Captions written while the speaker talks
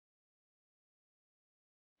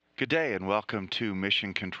Good day and welcome to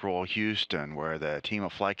Mission Control Houston, where the team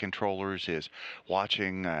of flight controllers is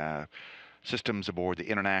watching systems aboard the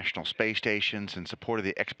International Space Stations in support of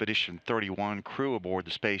the Expedition 31 crew aboard the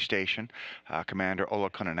space station. Commander Ola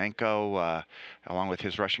Kononenko, along with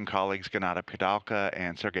his Russian colleagues Gennady Padalka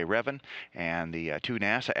and Sergei Revin, and the two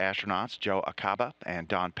NASA astronauts, Joe Acaba and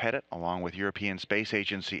Don Pettit, along with European Space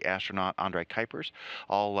Agency astronaut Andrei Kuipers,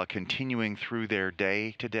 all continuing through their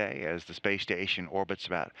day today as the space station orbits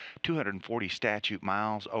about 240 statute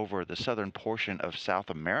miles over the southern portion of South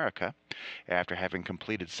America after having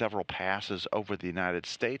completed several passes over the United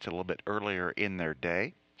States a little bit earlier in their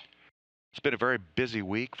day. It's been a very busy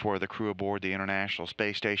week for the crew aboard the International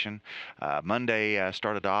Space Station. Monday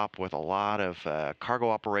started off with a lot of cargo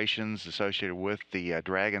operations associated with the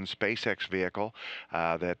Dragon SpaceX vehicle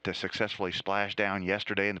that successfully splashed down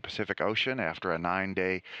yesterday in the Pacific Ocean after a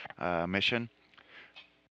 9-day mission.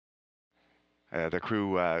 The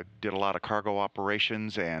crew did a lot of cargo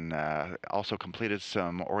operations and also completed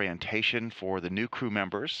some orientation for the new crew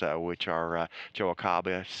members, which are Joe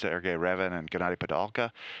Acaba, Sergei Revin, and Gennady Padalka,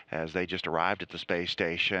 as they just arrived at the space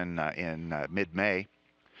station in mid-May.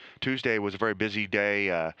 Tuesday was a very busy day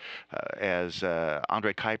as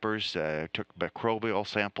Andrei Kuipers took microbial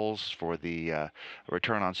samples for the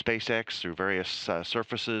return on SpaceX through various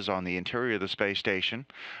surfaces on the interior of the space station.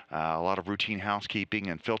 A lot of routine housekeeping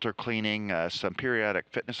and filter cleaning, some periodic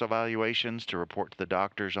fitness evaluations to report to the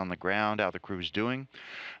doctors on the ground how the crew's doing.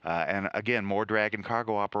 And again, more Dragon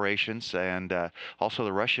cargo operations, and also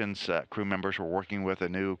the Russians crew members were working with a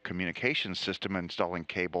new communications system, installing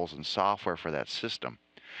cables and software for that system.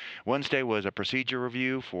 Wednesday was a procedure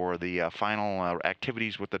review for the final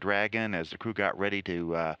activities with the Dragon as the crew got ready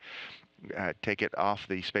to take it off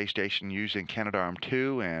the space station using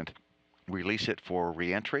Canadarm2 and release it for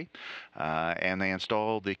reentry. And they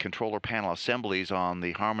installed the controller panel assemblies on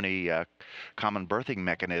the Harmony common berthing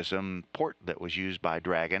mechanism port that was used by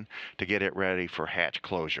Dragon to get it ready for hatch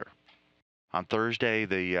closure. On Thursday,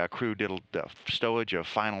 the crew did a stowage of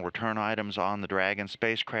final return items on the Dragon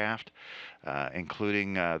spacecraft,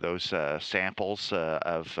 including those samples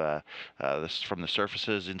from the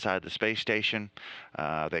surfaces inside the space station.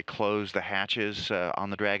 They closed the hatches on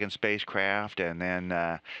the Dragon spacecraft and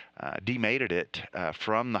then demated it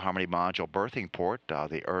from the Harmony module berthing port,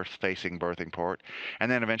 the Earth-facing berthing port,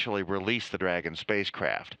 and then eventually released the Dragon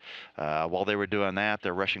spacecraft. While they were doing that,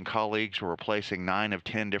 their Russian colleagues were replacing 9 of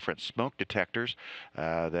 10 different smoke detectors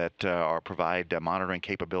that provide monitoring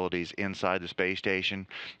capabilities inside the space station.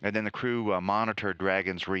 And then the crew monitored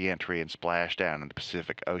Dragon's re-entry and splashdown in the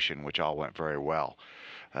Pacific Ocean, which all went very well.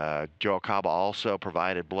 Joe Acaba also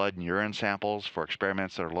provided blood and urine samples for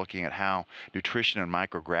experiments that are looking at how nutrition and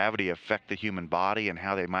microgravity affect the human body and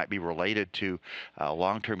how they might be related to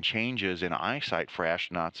long-term changes in eyesight for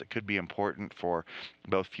astronauts that could be important for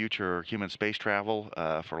both future human space travel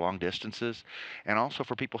for long distances and also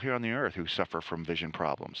for people here on the Earth who suffer from vision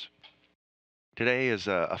problems. Today is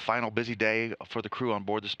a final busy day for the crew on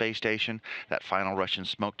board the space station. That final Russian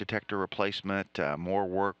smoke detector replacement, more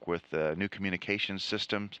work with new communications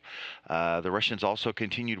systems. The Russians also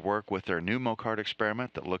continued work with their new MOCARD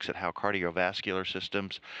experiment that looks at how cardiovascular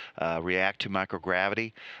systems react to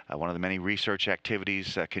microgravity. One of the many research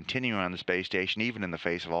activities continuing on the space station, even in the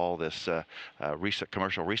face of all this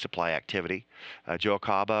commercial resupply activity. Joe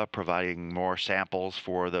Acaba providing more samples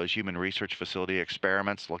for those human research facility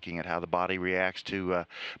experiments, looking at how the body reacts to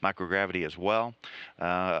microgravity as well.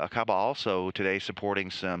 Acaba also today supporting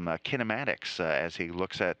some kinematics as he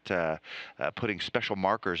looks at putting special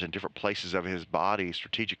markers in different places of his body,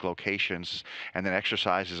 strategic locations, and then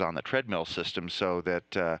exercises on the treadmill system so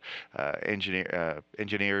that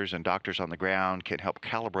engineers and doctors on the ground can help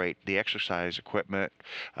calibrate the exercise equipment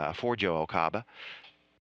for Joe Acaba.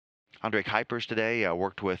 Andrei Kuipers today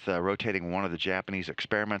worked with rotating one of the Japanese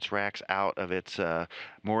experiments racks out of its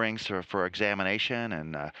moorings for examination,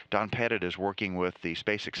 and Don Pettit is working with the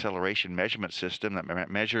Space Acceleration Measurement System that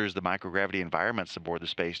measures the microgravity environments aboard the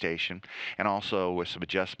space station, and also with some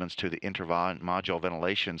adjustments to the intermodule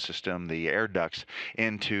ventilation system, the air ducts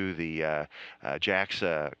into the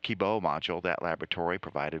JAXA Kibo module, that laboratory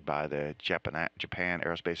provided by the Japan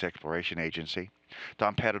Aerospace Exploration Agency.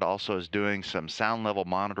 Don Pettit also is doing some sound level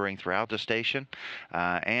monitoring throughout the station,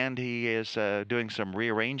 and he is doing some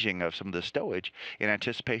rearranging of some of the stowage in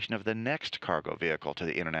anticipation of the next cargo vehicle to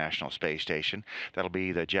the International Space Station. That'll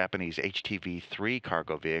be the Japanese HTV-3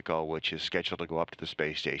 cargo vehicle, which is scheduled to go up to the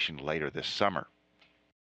space station later this summer.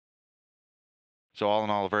 So all in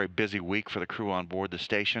all, a very busy week for the crew on board the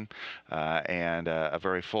station, and a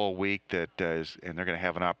very full week and they're going to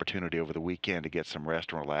have an opportunity over the weekend to get some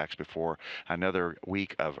rest and relax before another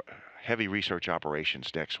week of heavy research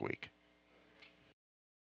operations next week.